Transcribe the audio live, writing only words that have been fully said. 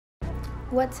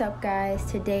What's up, guys?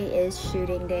 Today is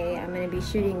shooting day. I'm going to be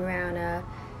shooting around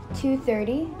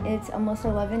 2:30. It's almost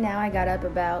 11 now. I got up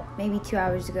about maybe 2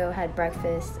 hours ago, had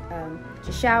breakfast,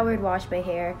 just showered, washed my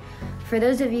hair. For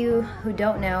those of you who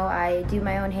don't know, I do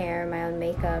my own hair, my own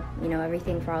makeup,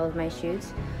 everything for all of my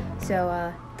shoots.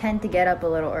 So tend to get up a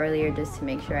little earlier just to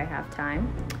make sure I have time.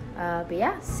 But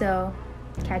yeah, so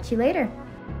catch you later.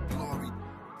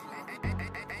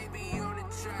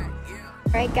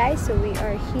 Alright guys, so we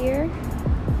are here.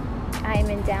 I am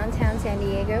in downtown San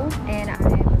Diego and I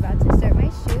am about to start my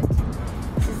shoot.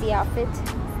 This is the outfit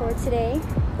for today.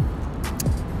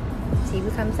 Let's see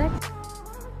who comes next.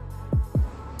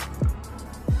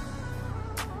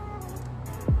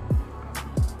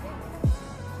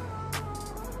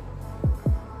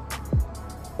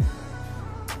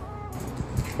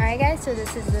 Alright guys, so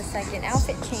this is the second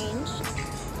outfit change.